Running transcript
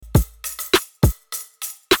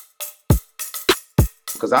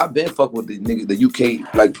cause I've been fucking with the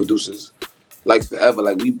UK like producers like forever.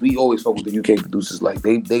 Like we always fuck with the UK producers. Like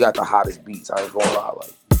they got the hottest beats. I ain't gonna lie.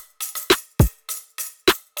 Like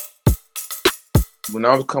when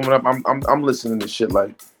I was coming up, I'm listening to shit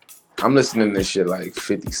like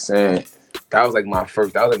 50 Cent. That was like one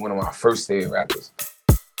of my first favorite rappers.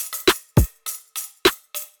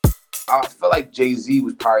 I feel like Jay-Z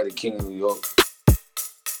was probably the king of New York.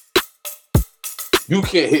 You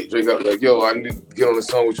can't hit Drake up like, yo, I need to get on the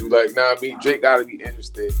song with you. Like, nah, Drake gotta be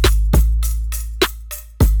interested.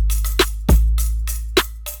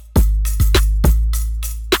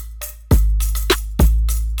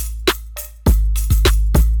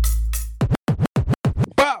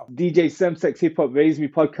 Wow. DJ Semsex Hip Hop Raise Me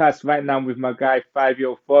podcast right now with my guy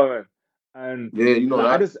FIVIO Foreign. And yeah, you know that.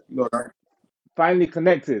 I just finally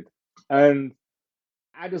connected. And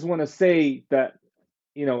I just want to say that,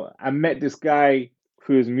 I met this guy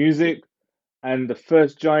through his music, and the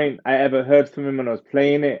first joint I ever heard from him when I was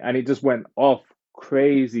playing it, and it just went off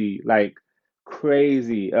crazy, like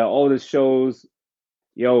crazy. All the shows,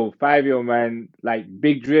 yo, FIVIO, man, like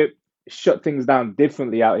Big Drip shut things down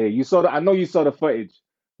differently out here. I know you saw the footage,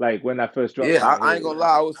 like when that first dropped. Yeah, I ain't gonna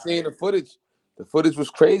lie, I was seeing the footage. The footage was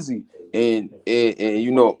crazy, and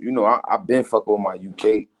I've been fucking with my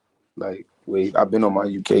UK, like I've been on my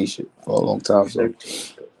UK shit for a long time, so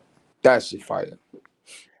that shit fire.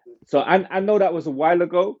 So I know that was a while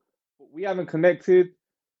ago, but we haven't connected.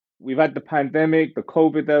 We've had the pandemic, the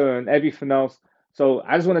COVID era, and everything else. So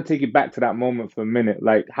I just want to take you back to that moment for a minute.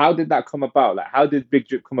 Like, how did that come about? Like, how did Big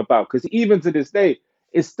Drip come about? Because even to this day,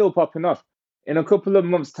 it's still popping off. In a couple of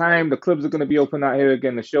months' time, the clubs are going to be open out here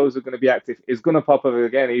again. The shows are going to be active. It's going to pop up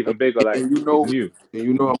again, even bigger. Like, and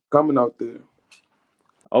I'm coming out there.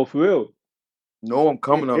 Oh, for real? No, I'm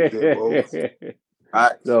coming out there, bro.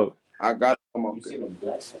 I got to come out there.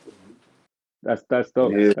 That's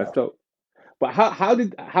dope. Yeah. That's dope. But how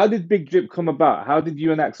did Big Drip come about? How did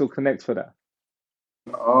you and Axel connect for that?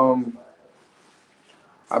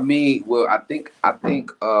 I think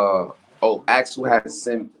Axel had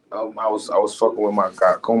sent. I was fucking with my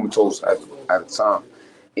guy Comatose at the time,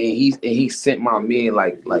 and he sent my man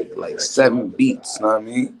like 7 beats. You know what I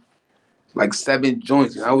mean? Like 7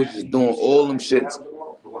 joints, and I was just doing all them shits.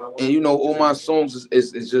 And all my songs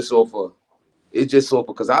is just off of. It's just off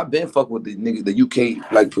because I've been fucking with the UK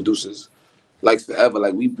like producers like forever.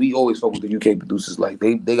 Like we always fuck with the UK producers. Like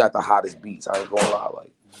they got the hottest beats. I ain't gonna lie.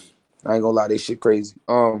 Like I ain't gonna lie, they shit crazy.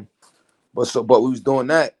 But we was doing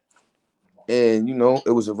that. And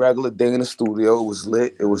it was a regular day in the studio. It was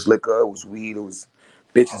lit. It was liquor. It was weed. It was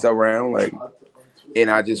bitches around. Like, and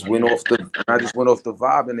I just went off the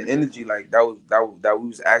vibe and the energy. Like that we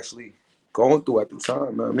was actually going through at the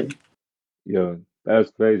time. You know what I mean? Yeah,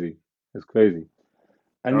 that's crazy. That's crazy.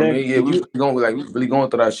 And we was really going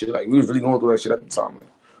through that shit. Like we was really going through that shit at the time. Like,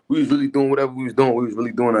 we was really doing whatever we was doing. We was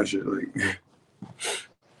really doing that shit. Like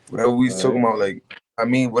whatever we was talking about. Like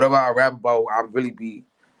whatever I rap about, I really be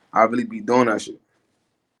doing that shit.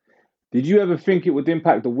 Did you ever think it would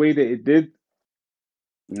impact the way that it did?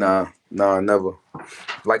 Nah, never.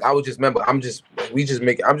 Like I would just remember, I'm just doing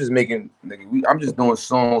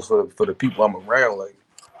songs for the people I'm around,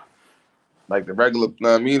 like the regular,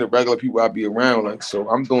 the regular people I be around, like, so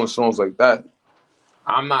I'm doing songs like that.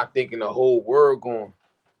 I'm not thinking the whole world gonna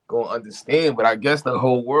understand, but I guess the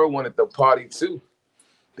whole world wanted the party too.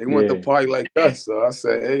 They want the party like us, so I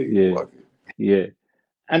said, hey, fuck it. Yeah.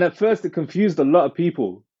 And at first it confused a lot of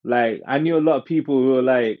people. Like I knew a lot of people who were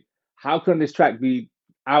like, how can this track be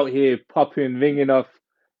out here popping, ringing off,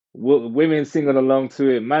 women singing along to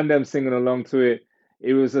it, man them singing along to it?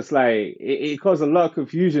 It was just like, it caused a lot of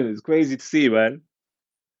confusion. It's crazy to see, man.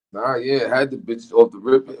 Nah, yeah, it had the bitches off the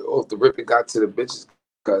rip. It got to the bitches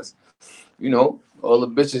because, all the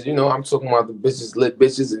bitches, I'm talking about the bitches, lit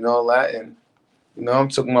bitches and all that. And, I'm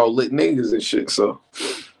talking about lit niggas and shit. So,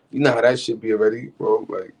 you know how that shit be already, bro.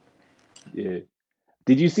 Like, yeah.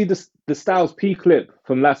 Did you see the Styles P clip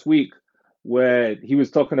from last week where he was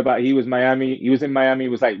talking about he was in Miami, he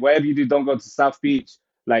was like, whatever you do, don't go to South Beach.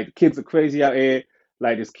 Like the kids are crazy out here.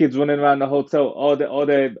 Like there's kids running around the hotel. All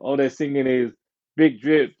they're singing is Big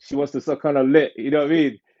Drip. She wants to suck on her lip. You know what I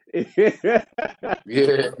mean?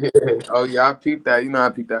 yeah. Oh yeah, I peeped that. I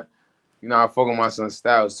peeped that. I fuck with my son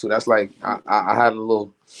Styles too. That's like I had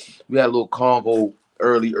we had a little convo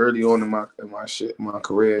early on in my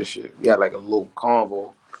career shit. We had like a little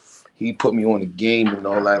convo. He put me on the game and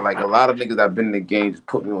all that. Like a lot of niggas that been in the game just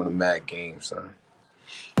put me on the mad game, son.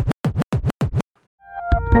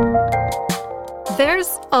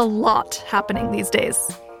 There's a lot happening these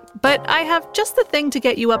days. But I have just the thing to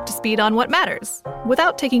get you up to speed on what matters,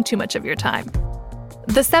 without taking too much of your time.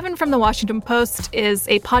 The Seven from the Washington Post is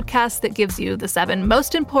a podcast that gives you the 7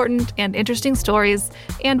 most important and interesting stories,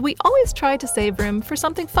 and we always try to save room for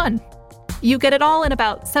something fun. You get it all in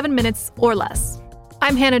about 7 minutes or less.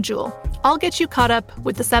 I'm Hannah Jewell. I'll get you caught up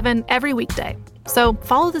with the 7 every weekday. So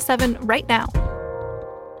follow the 7 right now.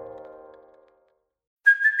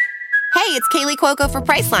 Hey, it's Kaylee Cuoco for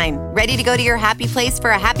Priceline. Ready to go to your happy place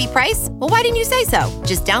for a happy price? Well, why didn't you say so?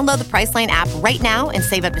 Just download the Priceline app right now and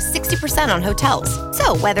save up to 60% on hotels.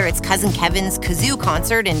 So whether it's Cousin Kevin's Kazoo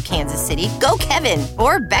Concert in Kansas City, go Kevin,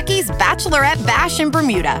 or Becky's Bachelorette Bash in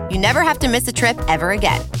Bermuda, you never have to miss a trip ever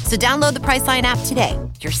again. So download the Priceline app today.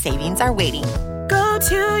 Your savings are waiting. Go to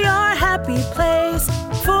your happy place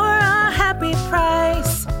for a happy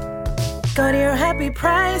price. Go to your happy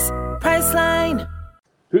price, Priceline.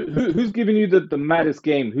 Who's giving you the maddest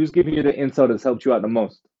game? Who's giving you the intel that's helped you out the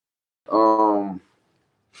most? I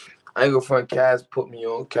ain't gonna front. Cass put me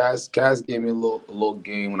on. Cass gave me a little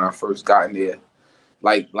game when I first got in there.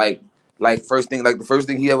 Like first thing, like the first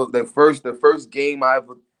thing he ever, the first game I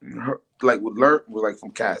ever would learn was like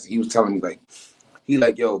from Cass. He was telling me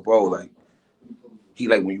like, yo, bro, like he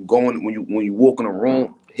like when you walk in a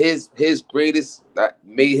room, his greatest that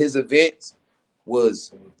made his events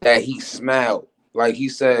was that he smiled. Like he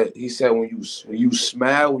said when you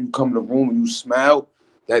smile, when you come in the room and you smile,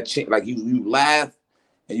 that like you laugh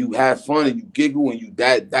and you have fun and you giggle and you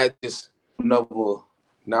that just another, you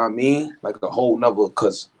know what I mean? Like a whole nother,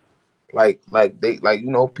 cause like they like,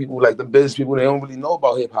 you know, people like the business people, they don't really know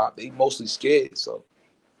about hip hop. They mostly scared. So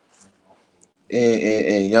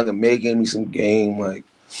and Younger May gave me some game, like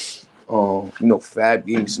you know, Fab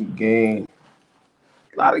gave me some game.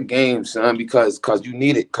 A lot of games, son, because you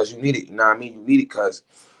need it, you know what I mean? You need it because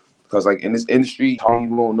like in this industry, you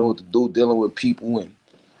don't know what to do dealing with people and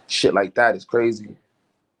shit like that is crazy.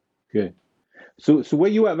 Okay. So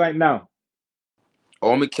where you at right now?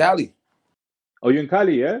 Oh, I'm in Cali. Oh, you're in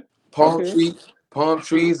Cali, yeah? Palm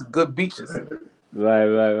trees, good beaches.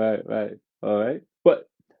 Right. All right. But,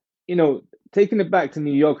 you know, taking it back to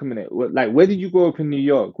New York a minute, like, where did you grow up in New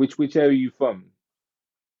York? Which area are you from?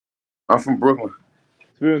 I'm from Brooklyn.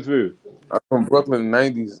 Through and through. I'm from Brooklyn in the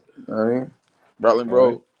 90s. You know what I mean? Rutland All right.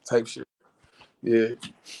 Road type shit. Yeah.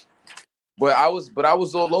 But I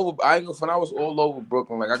was all over. I ain't gonna front, I was all over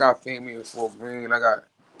Brooklyn. Like I got family in Fort Greene. I got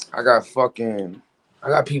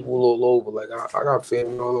people all over. Like I got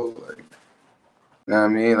family all over. Like, you know what I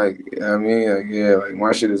mean? Like yeah, like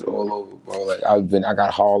my shit is all over, bro. Like I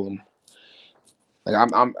got Harlem. Like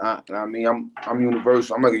I'm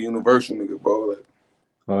universal. I'm like a universal nigga, bro. Like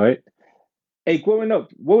All right. Hey, growing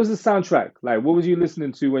up, what was the soundtrack? Like, what was you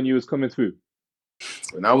listening to when you was coming through?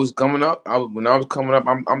 when I was coming up,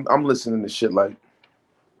 I'm listening to shit like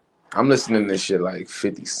I'm listening to shit like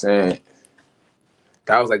 50 Cent.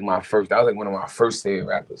 That was like one of my first favorite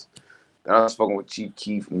rappers. Then I was fucking with Chief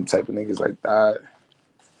Keef and them type of niggas like that.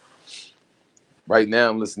 Right now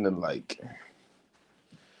I'm listening to like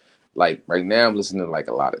right now I'm listening to like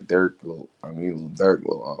a lot of Dirk, little Dirk,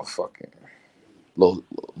 little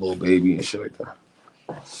baby and shit like that.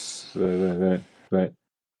 Right.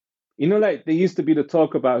 You know, like there used to be the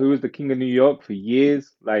talk about who was the king of New York for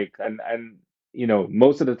years. Like, and you know,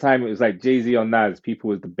 most of the time it was like Jay-Z or Nas. People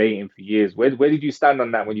was debating for years. Where did you stand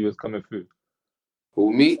on that when you was coming through? Well,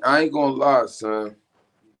 me, I ain't gonna lie, son.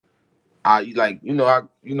 I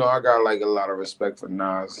got like a lot of respect for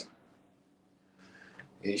Nas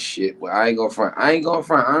and shit. But I ain't gonna front. I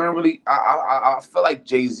don't really. I feel like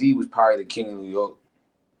Jay-Z was probably the king of New York.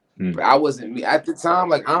 Hmm. But I wasn't me at the time.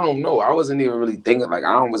 Like I don't know. I wasn't even really thinking. Like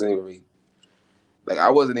I wasn't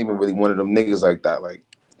even really one of them niggas like that. Like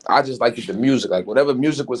I just liked the music. Like whatever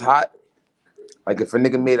music was hot. Like if a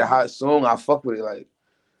nigga made a hot song, I fuck with it. Like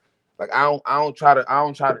I don't try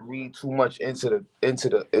to read too much into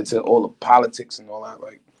all the politics and all that.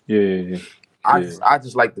 Like Yeah. I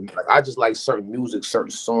just like I just like certain music,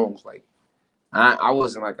 certain songs. Like I'm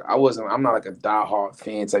not like a diehard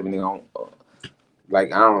fan type of nigga.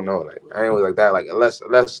 Like I don't know, like I ain't like that. Like unless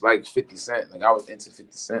like 50 Cent. Like I was into 50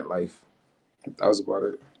 Cent life. That was about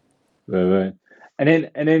it. Right. And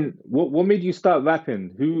then what made you start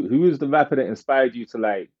rapping? Who was the rapper that inspired you to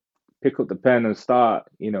like pick up the pen and start,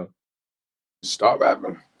 you know? Start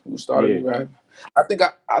rapping. Who started Yeah. me rapping? I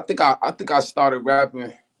think I started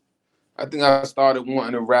rapping. I think I started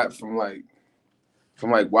wanting to rap from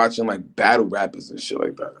watching like battle rappers and shit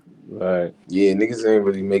like that. Right. Yeah, niggas ain't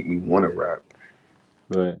really make me want to rap.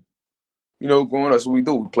 Right. You know, growing up, that's what we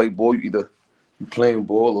do. We play ball. You playing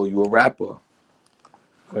ball or you a rapper.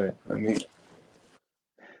 Right. I mean,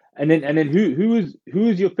 And then who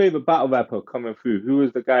is your favorite battle rapper coming through? Who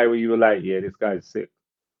was the guy where you were like, yeah, this guy's sick?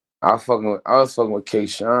 I was fucking with K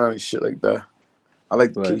Sean and shit like that. I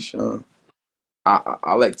like the K Right. Sean.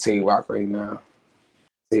 I like Tay Rock right now.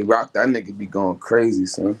 Tay Rock, that nigga be going crazy,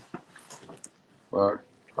 son. But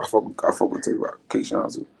I fuck with Tay Rock. K Sean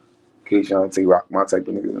too. K Sean, Tay Rock, my type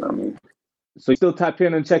of nigga, you know what I mean? So you still tap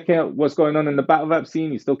in and check out what's going on in the battle rap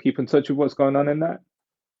scene? You still keep in touch with what's going on in that?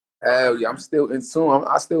 Hell yeah, I'm still in tune.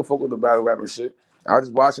 I still fuck with the battle rapper shit. I was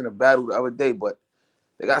just watching a battle the other day, but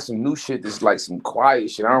they got some new shit that's like some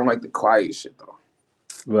quiet shit. I don't like the quiet shit though.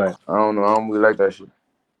 Right. I don't know. I don't really like that shit.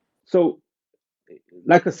 So,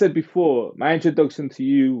 like I said before, my introduction to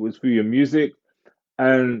you was through your music,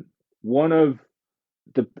 and one of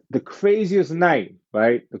the craziest night,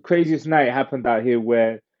 right? The craziest night happened out here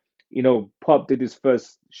where, Pop did his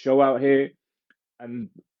first show out here, and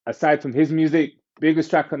aside from his music, biggest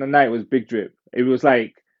track on the night was Big Drip. It was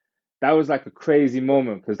like that was like a crazy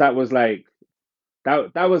moment because that was like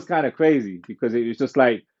that was kind of crazy because it was just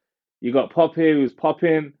like you got Pop here who's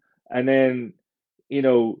popping, and then you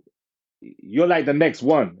know you're like the next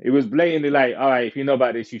one. It was blatantly like, all right, if you know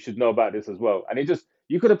about this, you should know about this as well. And it just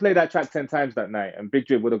you could have played that track 10 times that night, and Big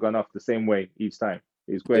Drip would have gone off the same way each time.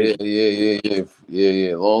 It's Yeah, crazy.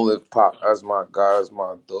 yeah. Long live Pop. That's my guy. That's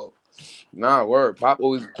my dog. Nah, word. Pop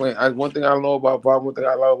always playing. One thing I know about Pop. One thing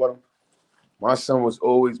I love about him. My son was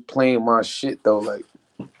always playing my shit though. Like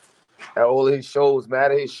at all his shows,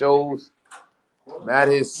 mad at his shows, mad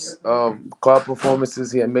at his club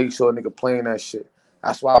performances. He had make sure a nigga playing that shit.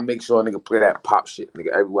 That's why I make sure a nigga play that Pop shit, nigga.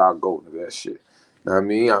 Everywhere I go, nigga. That shit. Know what I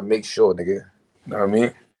mean? I make sure, nigga. Know what I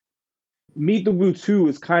mean? Meet the Woo 2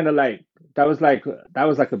 is kind of like that was like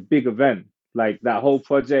a big event. Like that whole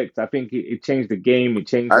project, I think it changed the game. It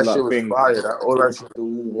changed a That lot shit of was things. fire. All that shit do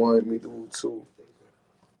one, me do two.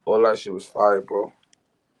 All that shit was fire, bro.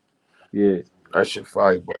 Yeah, That shit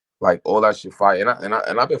fire, bro. Like all that shit fire.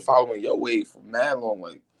 And I've been following your wave for mad long.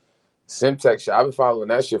 Like Simtech shit. I've been following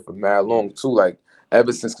that shit for mad long too. Like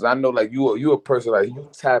ever since, cause I know like you a person like you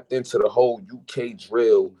tapped into the whole UK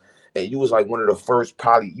drill, and you was like one of the first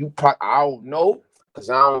probably I don't know, cause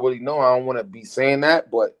I don't really know. I don't want to be saying that,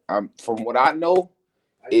 but from what I know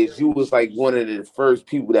is you was like one of the first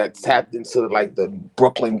people that tapped into like the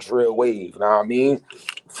Brooklyn drill wave. You know what I mean?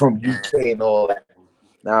 From UK and all that. You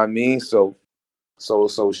know what I mean? So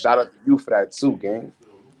shout out to you for that too, gang.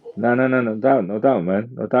 no, no doubt, man,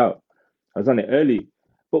 no doubt. I was on it early,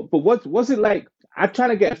 but what was it like? I'm trying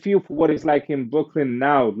to get a feel for what it's like in Brooklyn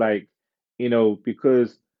now, like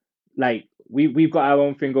because like we've got our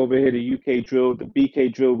own thing over here, the UK drill, the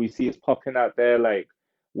BK drill. We see it's popping out there. Like,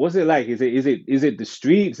 what's it like? Is it the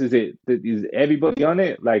streets? Is everybody on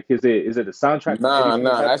it? Like, is it the soundtrack to everything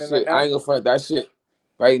that's That happening right shit. I now? ain't gonna front that shit.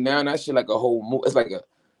 Right now, that shit like a whole. It's like a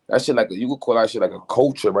that shit like you could call that shit like a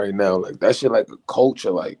culture right now. Like that shit like a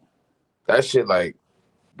culture. Like that shit like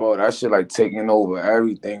bro. That shit like taking over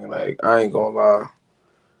everything. Like I ain't gonna lie.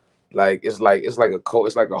 It's like a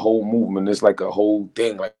it's like a whole movement. It's like a whole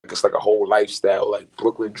thing. Like it's like a whole lifestyle. Like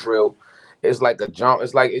Brooklyn drill. It's like a jump.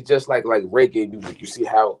 It's just like reggae music. You see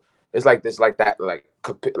how it's like this like that like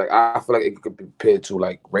I feel like it could be compared to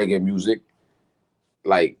like reggae music.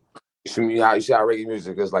 Like you see how reggae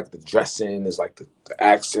music is like the dressing, is like the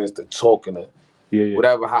accents, the talking, the Yeah, yeah,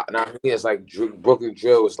 whatever. Now it's like Brooklyn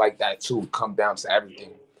drill is like that too. Come down to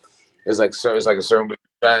everything. It's like a certain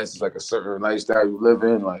fast. It's like a certain lifestyle you live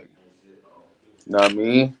in. Like you know what I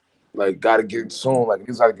mean? Like gotta get in tune. Like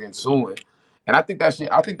niggas gotta get in tune. And I think that shit.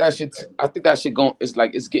 I think that shit going. It's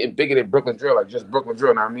like it's getting bigger than Brooklyn drill. Like just Brooklyn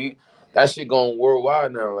drill. Know what I mean? That shit going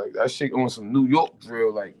worldwide now. Like that shit on some New York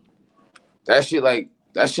drill. Like that shit like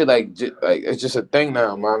it's just a thing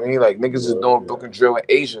now, man. I mean, like niggas is doing book and drill in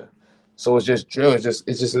Asia, so it's just drill. It's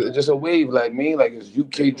just a wave, like me, like it's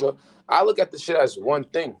UK drill. I look at the shit as one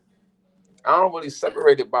thing. I don't really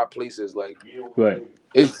separate it by places. Like right.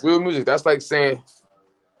 it's real music. That's like saying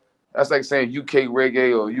UK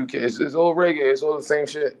reggae or UK. It's all reggae. It's all the same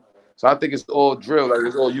shit. So I think it's all drill. Like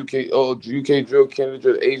it's all UK drill, Canada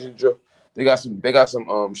drill, Asian drill. They got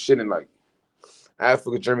some shit in like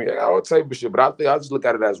Africa, Germany, like, all type of shit. But I think I just look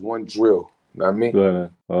at it as one drill. You know what I mean? Right, man.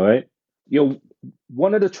 All right. Yo,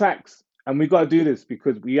 one of the tracks, and we got to do this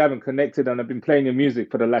because we haven't connected, and I've been playing your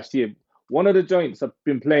music for the last year. One of the joints I've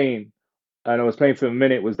been playing, and I was playing for a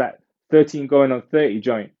minute, was that 13 going on 30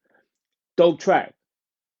 joint. Dope track,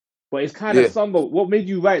 but it's kind of Yeah. somber. What made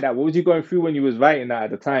you write that? What was you going through when you was writing that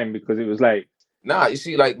at the time? Because it was like, Nah, you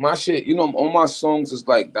see, like my shit, all my songs is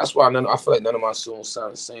like that's why I feel like none of my songs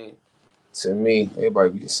sound the same to me. Everybody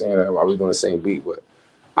be saying that while we doing the same beat, but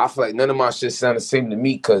I feel like none of my shit sound the same to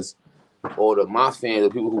me because or my fans, the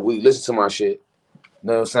people who really listen to my shit,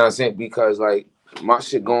 none of them sound the same because like my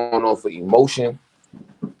shit going on for emotion.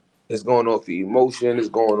 It's going off the emotion. It's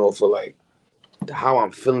going off of like how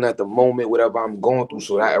I'm feeling at the moment, whatever I'm going through.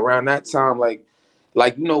 So that around that time, like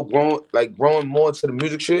growing more into the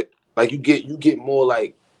music shit. Like you get more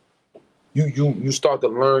like you start to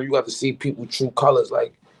learn. You have to see people true colors.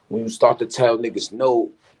 Like when you start to tell niggas no,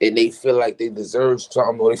 and they feel like they deserve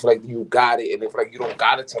something, or they feel like you got it, and they feel like you don't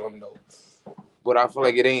gotta tell them no. But I feel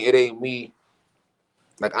like it ain't me.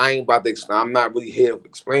 Like I ain't about to explain. I'm not really here to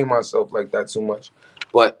explain myself like that too much.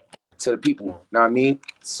 But to the people, you know what I mean?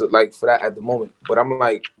 So like for that at the moment. But I'm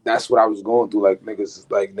like, that's what I was going through. Like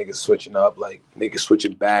niggas switching up, like niggas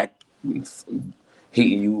switching back,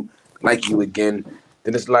 hitting you, like you again.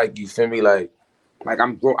 Then it's like you feel me, like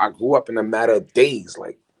I grew up in a matter of days.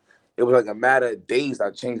 Like it was like a matter of days I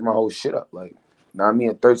changed my whole shit up. Like now I mean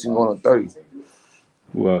at 13 going on 30.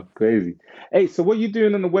 Well, crazy. Hey, so what you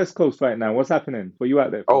doing on the West Coast right now? What's happening? What you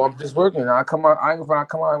out there Oh, for? I'm just working. I come out. I ain't gonna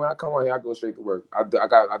come out. When I come out here, I go straight to work. I did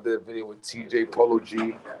a video with TJ Polo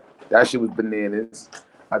G. That shit was bananas.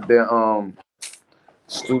 I did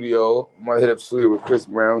studio. I'm gonna hit up studio with Chris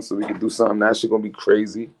Brown so we can do something. That shit gonna be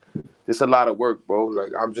crazy. It's a lot of work, bro.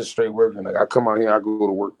 Like I'm just straight working. Like I come out here, I go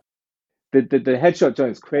to work. The headshot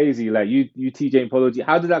joint's crazy. Like you TJ and Polo G.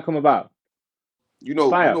 How did that come about? It's You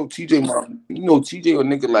fire. know TJ, TJ a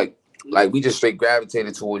nigga like we just straight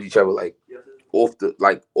gravitated towards each other, like off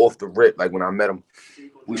the rip. Like when I met him,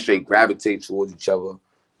 we straight gravitate towards each other.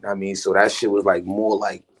 I mean, so that shit was like more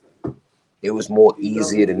like it was more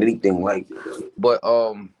easier than anything. Like, but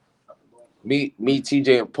me,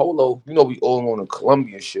 TJ, and Polo, we all on the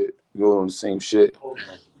Columbia shit. We all on the same shit,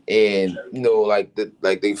 and like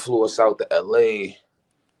they flew us out to LA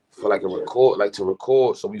for like a record, like to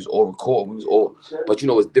record. So we was all record. We was all, but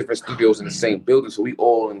it's different studios in the same building. So we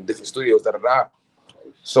all in different studios. Da da da.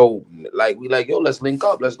 So like we like yo, let's link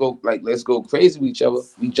up. Let's go crazy with each other.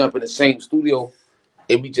 We jump in the same studio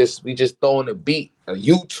and we just throwing a beat, a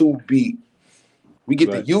YouTube beat. We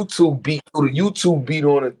get the Right. YouTube beat, threw the YouTube beat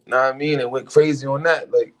on it, know what I mean, and went crazy on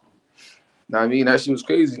that. Like, know what I mean, that shit was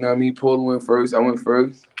crazy, know what I mean? Paul went first, I went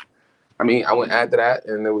first. I mean, I went after that,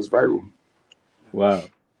 and it was viral. Wow.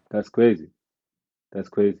 That's crazy. That's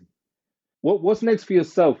crazy. What's next for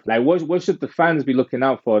yourself? Like what should the fans be looking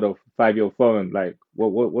out for the 5 year forum? Like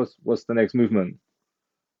what's the next movement?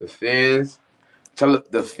 The fans,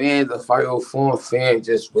 the fans, the Fire Form fans,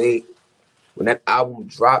 just wait. When that album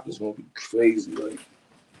drop, it's gonna be crazy. Like,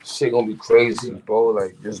 shit gonna be crazy, bro.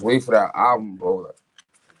 Like, just wait for that album, bro. Like,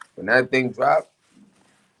 when that thing drop,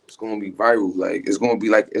 it's gonna be viral. Like, it's gonna be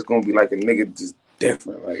like a nigga just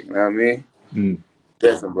different. Like, you know what I mean? Mm.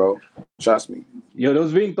 Different, bro. Trust me. Yo,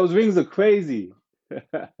 those rings are crazy.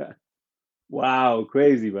 Wow,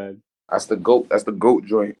 crazy, man. That's the goat. That's the goat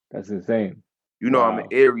joint. That's insane. I'm an Wow.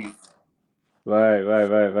 Aries, Right.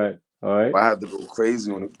 All right. but I have to go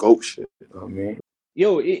crazy on the goat shit. You know what I mean?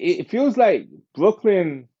 Yo, it feels like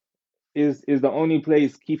Brooklyn is the only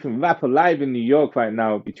place keeping rap alive in New York right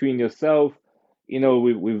now. Between yourself,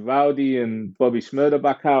 with Rowdy and Bobby Shmurda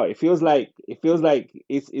back out, it feels like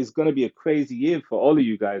it's gonna be a crazy year for all of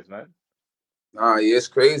you guys, man. Nah, yeah, it's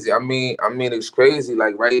crazy. I mean, it's crazy.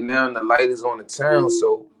 Like right now, the light is on the town.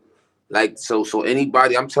 So, like, so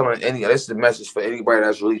anybody, I'm telling this is the message for anybody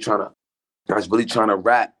that's really trying to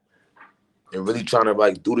rap and really trying to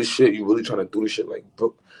like do this shit. You really trying to do this shit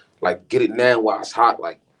like get it now while it's hot.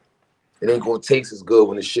 Like it ain't gonna taste as good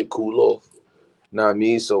when the shit cool off. You know what I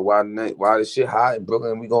mean? So while the shit hot in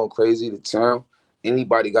Brooklyn, we going crazy. The town,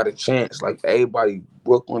 anybody got a chance. Like everybody,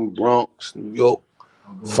 Brooklyn, Bronx, New York,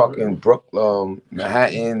 fucking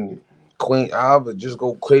Manhattan, Queen, however, just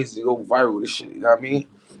go crazy, go viral with this shit. You know what I mean?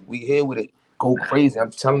 We here with it. Go crazy.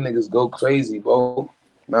 I'm telling niggas go crazy, bro.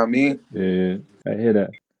 You know what I mean? Yeah, I hear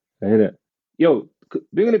that. I hear that. Yo,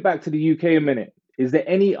 bringing it back to the UK a minute. Is there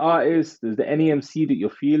any artist? Is there any MC that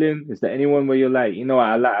you're feeling? Is there anyone where you're like,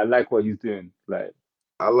 I like what he's doing? Like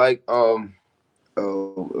I like M4K,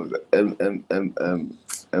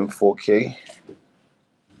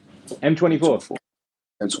 M24.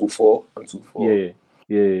 M24, M24, Yeah, M24.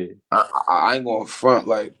 yeah, yeah, yeah. I ain't going front.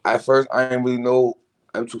 Like at first, I didn't really know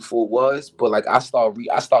M24 was, but like I start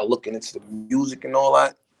looking into the music and all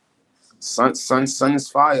that. Son is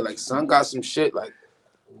fire. Like Son got some shit. Like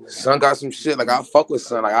Son got some shit. Like I fuck with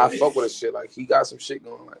Son. Like I fuck with his shit. Like he got some shit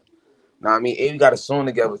going. Like, know what I mean? And we got a song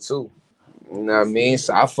together too. You know what I mean?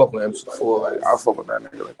 So I fuck with M24. Like I fuck with that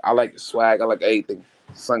nigga. Like I like the swag. I like everything.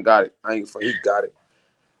 Son got it. I ain't for he got it.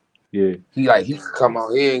 Yeah. He can come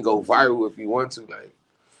out here and go viral if he want to. Like,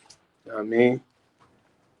 you know what I mean?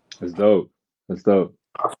 That's dope. That's dope.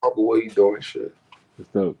 I fuck with what he doing shit. That's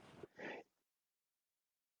dope.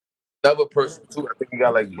 another person too. I think he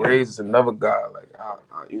got like braids. It's another guy. Like I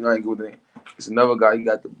ain't good with the name. It's another guy. He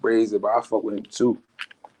got the braids, but I fuck with him too.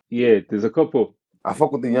 Yeah, there's a couple. I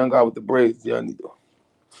fuck with the young guy with the braids. Yeah, I need to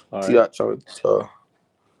All see right. that trying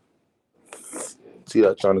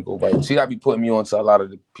to go right. See that be putting me on to a lot of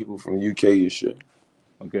the people from the UK and shit.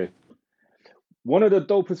 Okay. One of the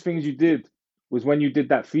dopest things you did was when you did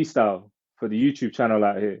that freestyle for the YouTube channel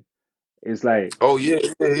out here. It's like, Oh yeah.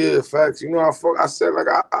 Facts. You know, I said like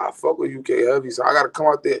I fuck with UK heavy, so I gotta come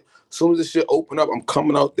out there. As soon as this shit open up, I'm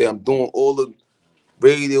coming out there. I'm doing all the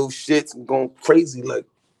radio shits. I'm going crazy, like,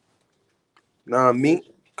 nah, I mean,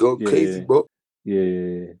 go crazy, yeah, bro.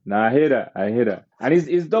 yeah. Nah, I hear that. I hear that. And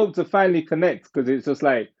it's dope to finally connect because it's just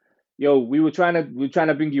like, yo, we were trying to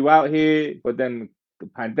bring you out here, but then the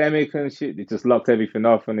pandemic and shit, it just locked everything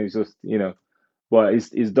off, and it's just, but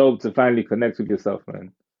it's dope to finally connect with yourself,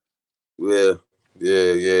 man. Yeah.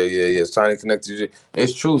 It's trying to connect to you.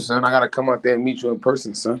 It's true, son. I gotta come out there and meet you in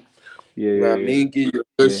person, son. Yeah, You know what I yeah, mean? Give you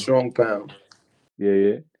a good yeah, strong pound.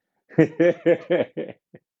 yeah, yeah.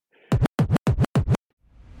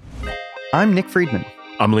 I'm Nick Friedman.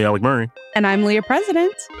 I'm Lee Alec Murray. And I'm Leah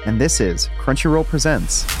President. And this is Crunchyroll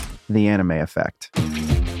Presents The Anime Effect.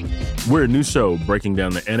 We're a new show breaking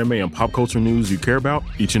down the anime and pop culture news you care about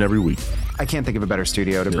each and every week. I can't think of a better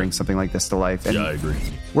studio to bring something like this to life. And yeah, I agree.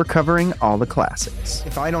 We're covering all the classics.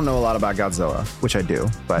 If I don't know a lot about Godzilla, which I do,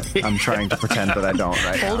 but I'm trying to pretend that I don't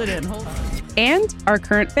right Hold now. it in, hold it. And our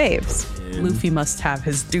current faves. Luffy must have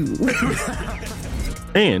his due.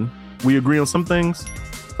 And we agree on some things,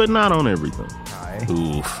 but not on everything. Hi.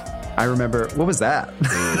 Oof. I remember, what was that?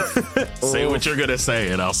 Say what you're going to say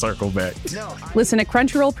and I'll circle back. Listen to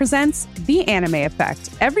Crunchyroll Presents The Anime Effect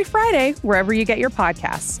every Friday, wherever you get your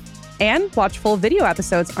podcasts. And watch full video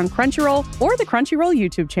episodes on Crunchyroll or the Crunchyroll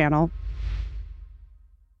YouTube channel.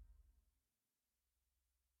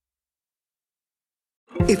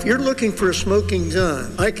 If you're looking for a smoking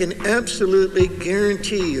gun, I can absolutely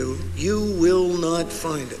guarantee you will not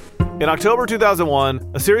find it. In October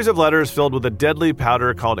 2001, a series of letters filled with a deadly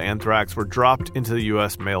powder called anthrax were dropped into the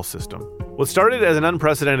U.S. mail system. What started as an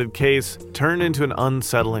unprecedented case turned into an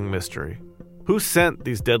unsettling mystery. Who sent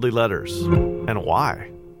these deadly letters? And why?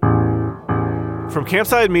 From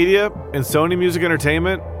Campside Media and Sony Music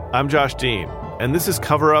Entertainment, I'm Josh Dean, and this is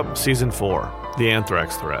Cover Up Season 4, The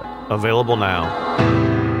Anthrax Threat, available now.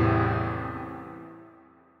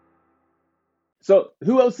 So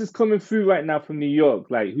who else is coming through right now from New York?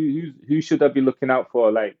 Like who should I be looking out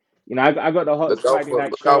for? Like, I got the Hot Friday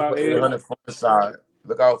Night Show out here. 800 Frontside.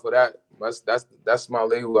 Look out for that. That's my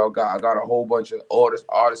label. I got a whole bunch of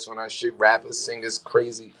artists on that shit, rappers, singers,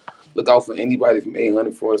 crazy. Look out for anybody from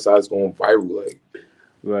 800 Frontside is going viral. Like,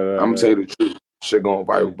 Right, I'm gonna tell you the truth. Shit going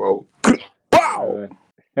viral, bro. Wow.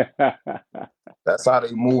 That's how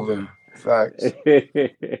they moving. Facts.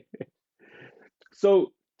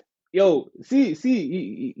 So, yo,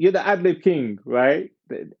 see, you're the ad-lib king, right?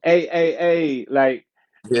 Like,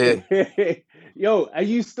 Yeah. yo, are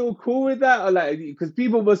you still cool with that? Or like, because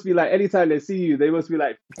people must be like, anytime they see you, they must be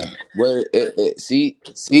like, Well, see,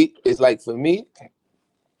 it's like for me,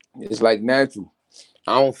 it's like natural.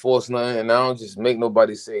 I don't force nothing, and I don't just make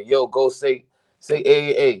nobody say, "Yo, go say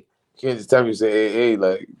a." You can't just tell me to say a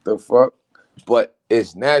like the fuck. But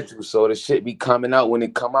it's natural, so the shit be coming out when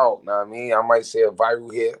it come out. Know what I mean? I might say a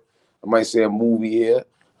viral here, I might say a movie here,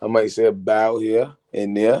 I might say a bow here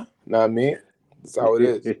and there. Know what I mean? That's how it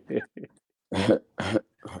is. Know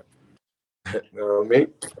what I mean?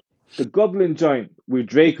 the Goblin joint with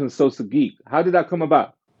Drake and Sosa Geek. How did that come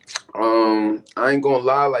about? I ain't gonna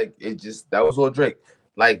lie, like that was all Drake.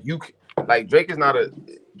 Like Drake not a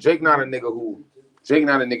nigga who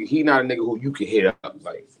you can hit up.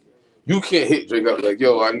 Like you can't hit Drake up like,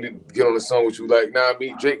 yo, I need to get on the song with you. Like, nah, I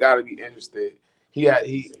mean, Drake gotta be interested. He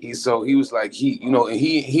was like, and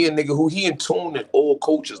he a nigga who he in tune with all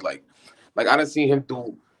cultures. Like I done seen him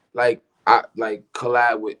do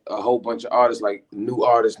collab with a whole bunch of artists, like new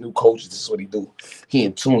artists, new cultures. This is what he do. He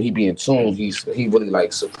in tune. He be in tune. He really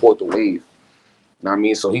like support the wave. Know what I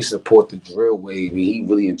mean? So he support the drill wave. And he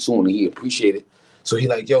really in tune. And he appreciate it. So he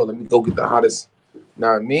like, yo, let me go get the hottest. Know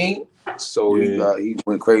what I mean? So he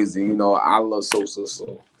went crazy. You know, I love Sosa.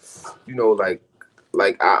 So you know, like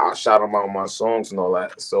I shout him out on my songs and all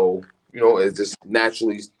that. So you know, it's just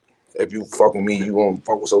naturally, if you fuck with me, you gonna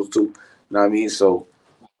fuck with Sosa too. Know what I mean? So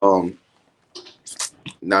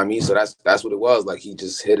know what I mean? So that's what it was. Like he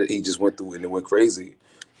just hit it, he just went through it and it went crazy.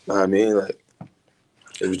 Know what I mean? Like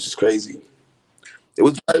it was just crazy. It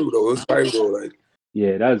was viral though. Like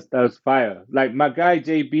Yeah, that was fire. Like my guy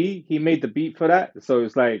JB, he made the beat for that. So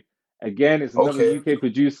it's like, again, it's another okay. UK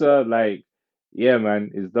producer. Like, yeah,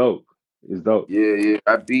 man, it's dope. It's dope. Yeah.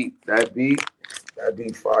 That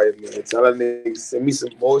beat fire, man. Tell that nigga send me some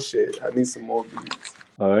more shit. I need some more beats.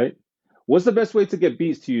 All right. What's the best way to get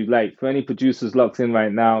beats to you? Like for any producers locked in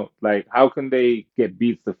right now, like how can they get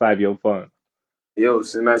beats to FIVIO phone? Yo,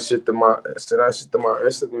 send that shit to my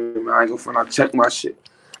Instagram. Man. I ain't gonna front. I check my shit.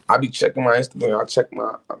 I be checking my Instagram.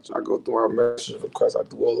 I go through my message requests. I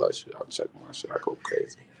do all that shit. I check my shit. I go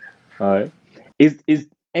crazy. All right. Is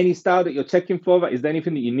any style that you're checking for? Is there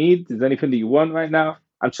anything that you need? Is there anything that you want right now?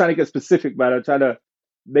 I'm trying to get specific, but I'm trying to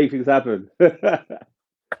make things happen.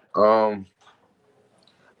 Um,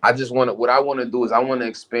 I just want to. What I want to do is I want to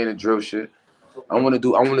expand the drill shit. I want to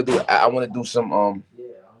do some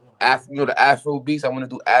the Afro beats. I want to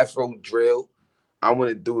do Afro drill. I want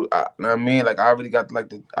to do. You know what I mean? Like I already got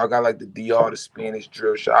I got like the DR, the Spanish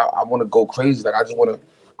drill shit. I want to go crazy. Like I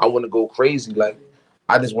want to go crazy. Like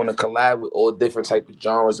I just want to collab with all different type of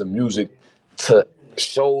genres of music to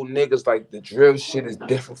show niggas like the drill shit is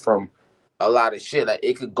different from a lot of shit. Like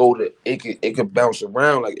it could bounce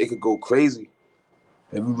around. Like it could go crazy.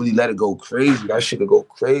 If we really let it go crazy, that shit could go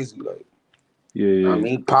crazy. Like I Yeah,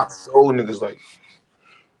 mean, pop soul niggas like.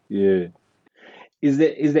 yeah. Is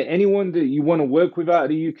there anyone that you want to work with out of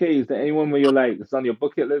the UK? Is there anyone where you're like it's on your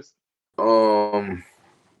bucket list? Um,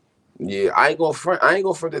 yeah, I ain't gonna front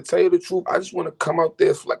to tell you the truth. I just want to come out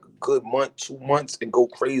there for like a good month, 2 months, and go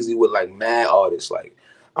crazy with like mad artists. Like,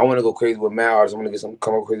 I want to go crazy with mad artists. I want to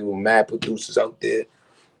come out crazy with mad producers out there.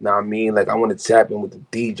 Know what I mean? Like, I want to tap in with the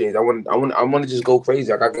DJs. I want to just go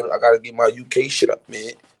crazy. I gotta get my UK shit up,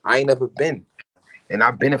 man. I ain't never been, and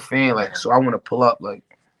I've been a fan. Like, so I want to pull up. Like,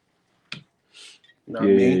 you know what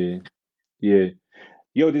I Yeah, mean? yeah, yeah. Yeah.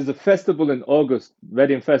 Yo, there's a festival in August,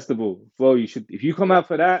 Reading Festival. Bro, you should if you come out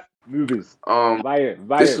for that, movies. Um,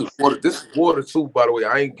 this is Riots. water. This is water too, by the way.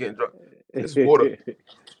 I ain't getting drunk. This is water.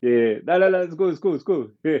 Yeah. No, it's cool, it's cool.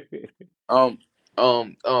 Um,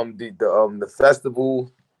 the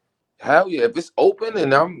festival. Hell yeah! If it's open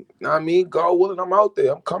and I mean, God willing, I'm out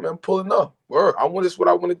there. I'm coming. I'm pulling up. Word. I want this. What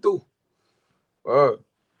I want to do. Word.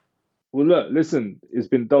 Well, look, listen, it's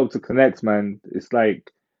been dope to connect, man. It's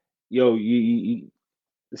like, yo,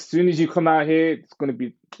 as soon as you come out here, it's gonna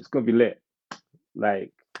be lit.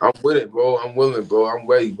 Like, I'm with it, bro. I'm willing, bro. I'm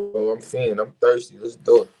ready, bro. I'm feeling. I'm thirsty. Let's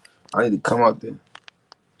do it. I need to come out there.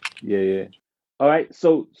 yeah, yeah. All right,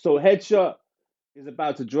 so Headshot is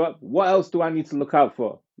about to drop. What else do I need to look out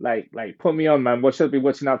for? Like, put me on, man. What should I be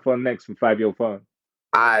watching out for next from 5 Year Phone?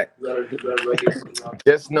 I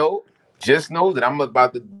just know, just know that I'm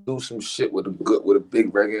about to do some shit with a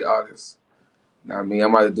big reggae artist. Know what I mean,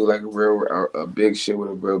 I'm about to do like a big shit with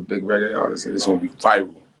a real big reggae artist, and it's gonna be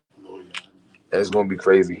viral. And it's gonna be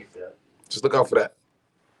crazy. Just look out for that.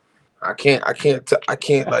 I can't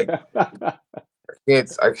like,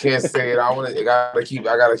 I can't say it. I gotta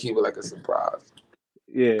keep it like a surprise.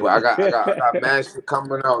 Yeah. But I got mad shit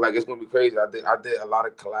coming out. Like it's gonna be crazy. I did a lot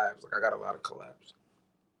of collabs. Like I got a lot of collabs.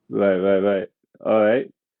 Right. All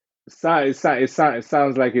right. It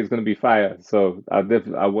sounds like it's gonna be fire. So I'll It's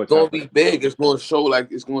watch gonna out for be that. big. It's gonna show like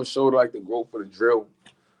the growth of the drill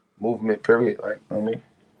movement. Period. Like I mean,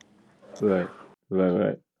 Right.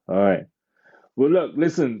 Right. All right. Well, look,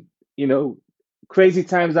 listen, crazy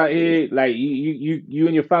times out here. Like you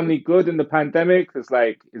and your family good in the pandemic? It's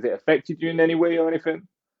like, is it affected you in any way or anything?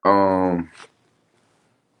 um,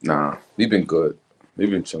 nah, we've been good. We've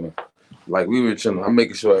been chilling. Like we been chilling. I'm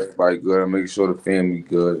making sure everybody good. I'm making sure the family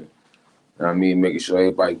good. You know what I mean? Making sure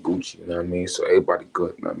everybody Gucci. You know what I mean? So everybody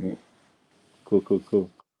good. You know what I mean?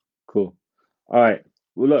 Cool. All right.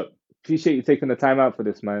 Well, look, appreciate you taking the time out for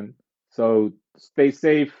this, man. So stay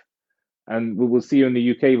safe, and we will see you in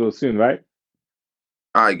the UK real soon, right?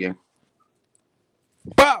 All right, gang.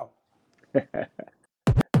 Bow.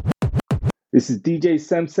 This is DJ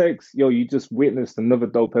Semsex. Yo, you just witnessed another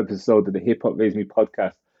dope episode of the Hip Hop Raise Me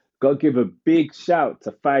podcast. Gotta give a big shout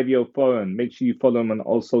to 5 Year Foreign. Make sure you follow him on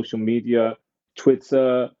all social media,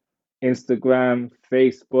 Twitter, Instagram,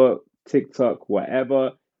 Facebook, TikTok,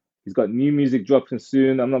 whatever. He's got new music dropping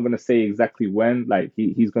soon. I'm not gonna say exactly when. Like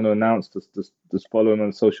he's gonna announce. Just follow him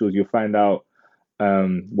on socials. You'll find out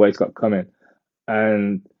what he's got coming.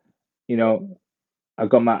 And you know, I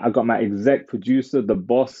got my exec producer, the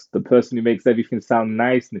boss, the person who makes everything sound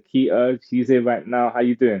nice, Nikita. She's here right now. How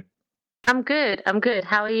you doing? I'm good. I'm good.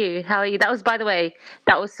 How are you? How are you? That was, by the way,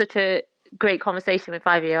 that was such a great conversation with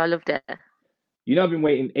 5 Year. I loved it. I've been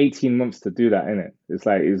waiting 18 months to do that, innit? It's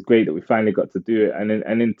like it's great that we finally got to do it.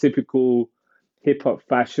 And in typical hip hop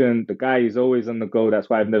fashion, the guy is always on the go. That's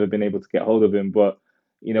why I've never been able to get hold of him. But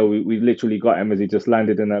we literally got him as he just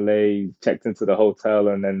landed in LA, checked into the hotel,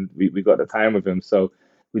 and then we got the time with him. So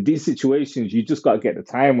with these situations, you just got to get the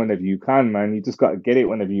time whenever you can, man. You just got to get it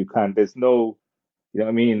whenever you can. There's no, you know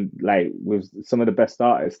what I mean? Like with some of the best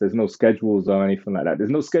artists, there's no schedules or anything like that. There's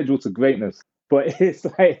no schedule to greatness. But it's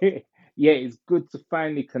like, yeah, it's good to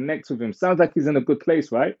finally connect with him. Sounds like he's in a good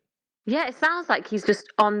place, right? Yeah, it sounds like he's just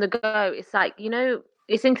on the go. It's like,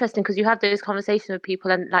 it's interesting because you have those conversations with people,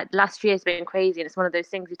 and like last year has been crazy, and it's one of those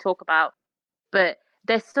things you talk about. But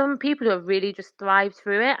there's some people who have really just thrived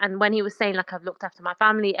through it. And when he was saying, like, I've looked after my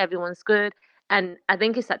family, everyone's good. And I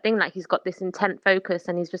think it's that thing, like, he's got this intent focus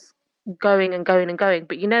and he's just going and going and going.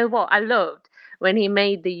 But you know what? I loved when he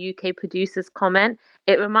made the UK producers comment.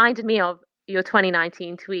 It reminded me of your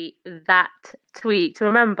 2019 tweet, that tweet.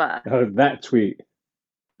 Remember? Oh, that tweet.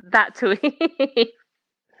 That tweet.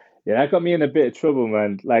 Yeah, that got me in a bit of trouble,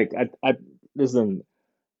 man. Like, listen,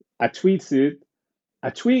 I tweeted. I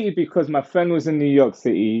tweeted because my friend was in New York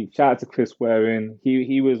City. Shout out to Chris Waring.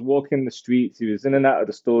 He was walking the streets. He was in and out of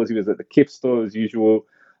the stores. He was at the Kip store as usual.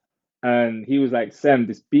 And he was like, Sam,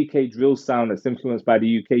 this BK drill sound that's influenced by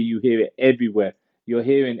the UK, you hear it everywhere. You're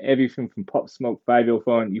hearing everything from Pop Smoke,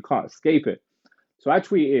 504, and you can't escape it. So I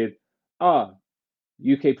tweeted,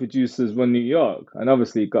 UK producers run New York. And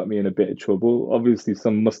obviously, it got me in a bit of trouble. Obviously,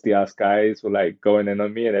 some musty ass guys were like going in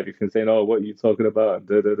on me and everything, saying, oh, what are you talking about?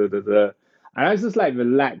 Da, da, da, da, da. And I was just like,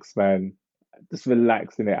 relax, man. Just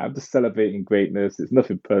relax in it. I'm just celebrating greatness. It's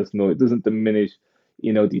nothing personal. It doesn't diminish,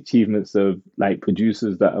 the achievements of like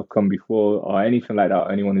producers that have come before or anything like that,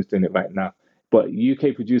 or anyone who's doing it right now. But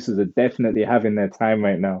UK producers are definitely having their time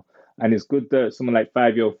right now. And it's good that someone like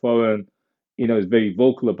FIVIO Foreign, is very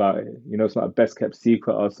vocal about it. It's not a best kept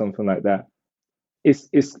secret or something like that.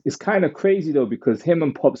 It's kind of crazy though, because him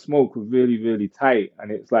and Pop Smoke were really, really tight.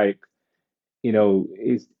 And it's like,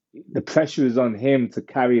 it's the pressure is on him to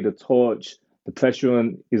carry the torch. The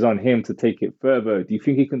pressure is on him to take it further. Do you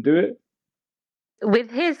think he can do it?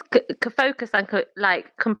 With his focus and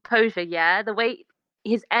like composure, yeah, the way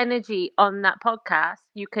his energy on that podcast,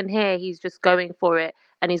 you can hear he's just going for it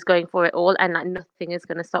and he's going for it all, and like nothing is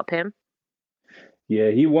going to stop him.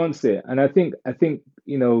 Yeah, he wants it, and I think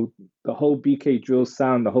the whole BK drill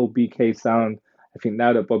sound, the whole BK sound. I think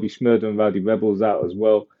now that Bobby Shmurda and Rowdy Rebel's out as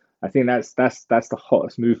well, I think that's the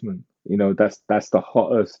hottest movement. That's the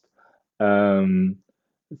hottest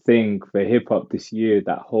thing for hip hop this year.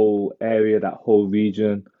 That whole area, that whole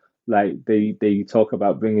region. Like they talk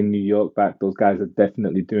about bringing New York back. Those guys are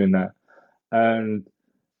definitely doing that, and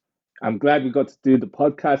I'm glad we got to do the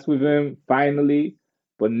podcast with him finally.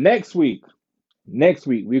 But next week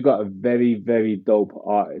we got a very, very dope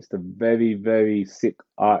artist, a very, very sick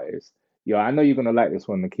artist. Yo, I know you're gonna like this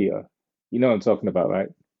one, Nikita. You know what I'm talking about, right?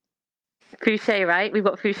 Fouché, right? We've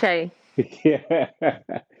got Fouché. Yeah,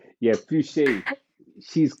 yeah, Fouché.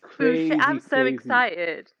 She's Fouché, crazy, I'm so crazy.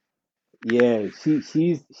 excited. Yeah,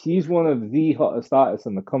 she's one of the hottest artists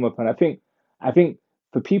on the come up, and I think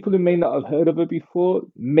for people who may not have heard of her before,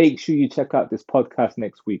 make sure you check out this podcast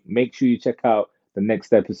next week. Make sure you check out the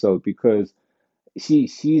next episode because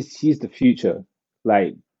she's the future.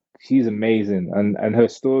 Like she's amazing, and her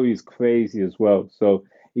story is crazy as well. So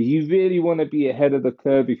if you really want to be ahead of the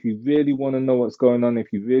curve, if you really want to know what's going on,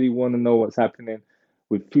 if you really want to know what's happening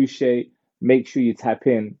with Fouché, make sure you tap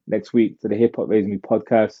in next week to the Hip Hop Raised Me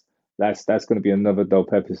podcast. That's going to be another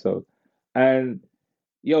dope episode. And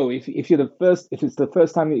yo, if it's the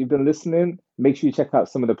first time that you've been listening, make sure you check out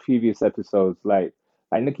some of the previous episodes. Like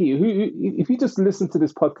Nikki, if you just listen to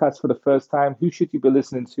this podcast for the first time, who should you be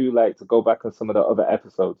listening to? Like to go back on some of the other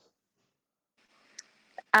episodes.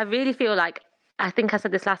 I really feel like, I think I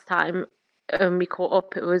said this last time we caught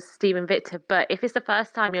up, it was Stephen Victor. But if it's the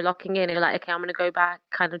first time you're locking in and you're like, okay, I'm going to go back,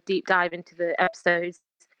 kind of deep dive into the episodes,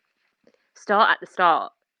 start at the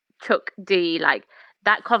start. Chuck D, like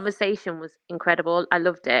that conversation was incredible. I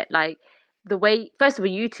loved it. Like the way, first of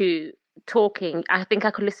all, you two talking, I think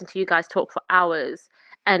I could listen to you guys talk for hours.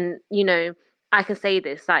 And, I can say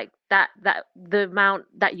this, like that the amount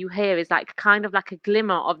that you hear is like kind of like a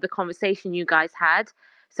glimmer of the conversation you guys had.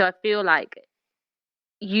 So I feel like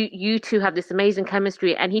you two have this amazing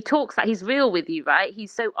chemistry, and he talks like he's real with you, right?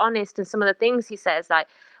 He's so honest, and some of the things he says, like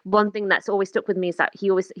one thing that's always stuck with me is that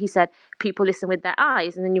he said people listen with their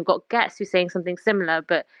eyes, and then you've got guests who's saying something similar.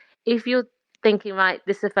 But if you're thinking, right,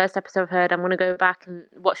 this is the first episode I've heard, I'm going to go back and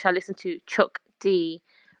what shall I listen to? Chuck D,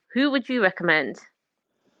 who would you recommend?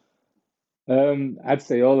 I'd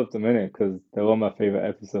say all of them in it because they're all my favorite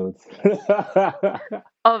episodes.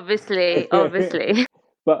 Obviously.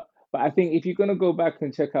 But I think if you're gonna go back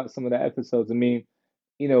and check out some of the episodes, I mean,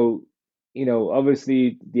 you know,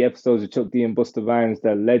 obviously the episodes of Chuck D and Busta Rhymes,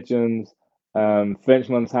 they're legends. French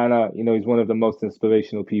Montana, he's one of the most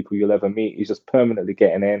inspirational people you'll ever meet. He's just permanently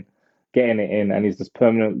getting it in, and he's just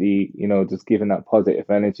permanently, just giving that positive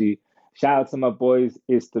energy. Shout out to my boys.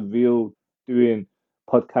 It's the real doing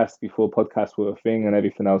podcasts before podcasts were a thing and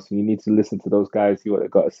everything else. And you need to listen to those guys, see what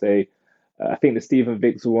they've got to say. I think the Stephen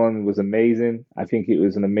Victor one was amazing. I think it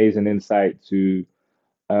was an amazing insight to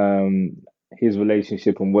um, his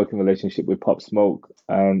relationship and working relationship with Pop Smoke,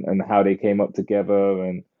 and how they came up together,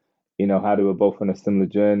 and how they were both on a similar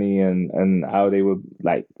journey, and how they were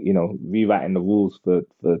like rewriting the rules for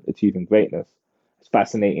achieving greatness. It's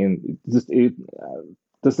fascinating. Just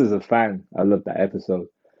as a fan, I love that episode.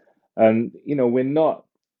 And we're not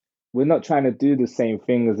trying to do the same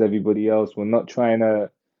thing as everybody else. We're not trying to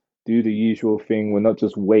do the usual thing. We're not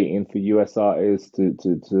just waiting for US artists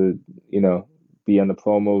to be on the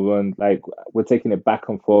promo run. Like, we're taking it back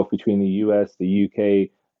and forth between the US, the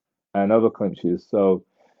UK, and other countries. So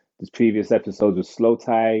this previous episode was Slow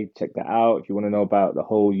Tie. Check that out. If you want to know about the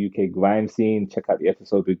whole UK grime scene, check out the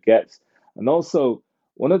episode with Gets. And also,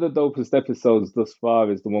 one of the dopest episodes thus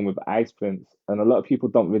far is the one with Ice Prince. And a lot of people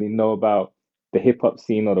don't really know about the hip hop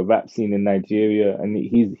scene or the rap scene in Nigeria. And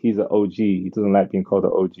he's an OG. He doesn't like being called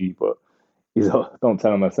an OG, but don't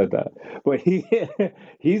tell him I said that. But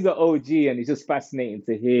he's an OG, and it's just fascinating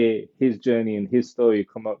to hear his journey and his story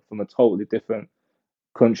come up from a totally different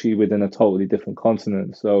country within a totally different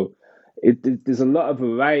continent. So there's a lot of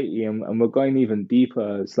variety, and we're going even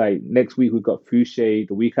deeper. It's like next week we've got Fouché,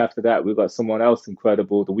 the week after that we've got someone else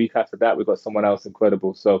incredible, the week after that we've got someone else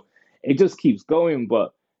incredible. So it just keeps going,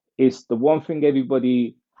 but it's the one thing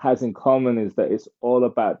everybody has in common is that it's all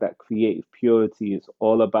about that creative purity. It's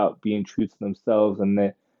all about being true to themselves,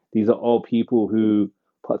 and these are all people who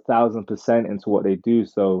put 1,000% into what they do.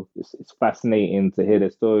 So it's fascinating to hear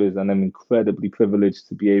their stories, and I'm incredibly privileged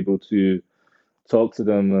to be able to talk to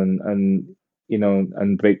them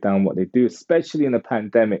and break down what they do, especially in a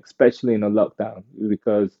pandemic, especially in a lockdown,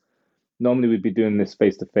 because normally we'd be doing this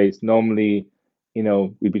face to face. Normally,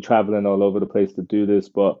 we'd be traveling all over the place to do this,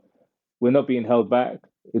 but we're not being held back.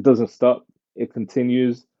 It doesn't stop. It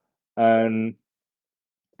continues, and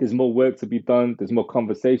there's more work to be done. There's more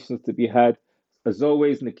conversations to be had. As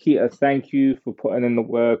always, Nikita, thank you for putting in the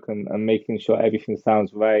work and making sure everything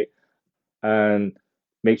sounds right. And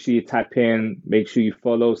make sure you tap in, make sure you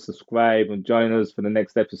follow, subscribe, and join us for the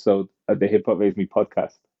next episode of the Hip Hop Raised Me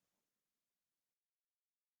podcast.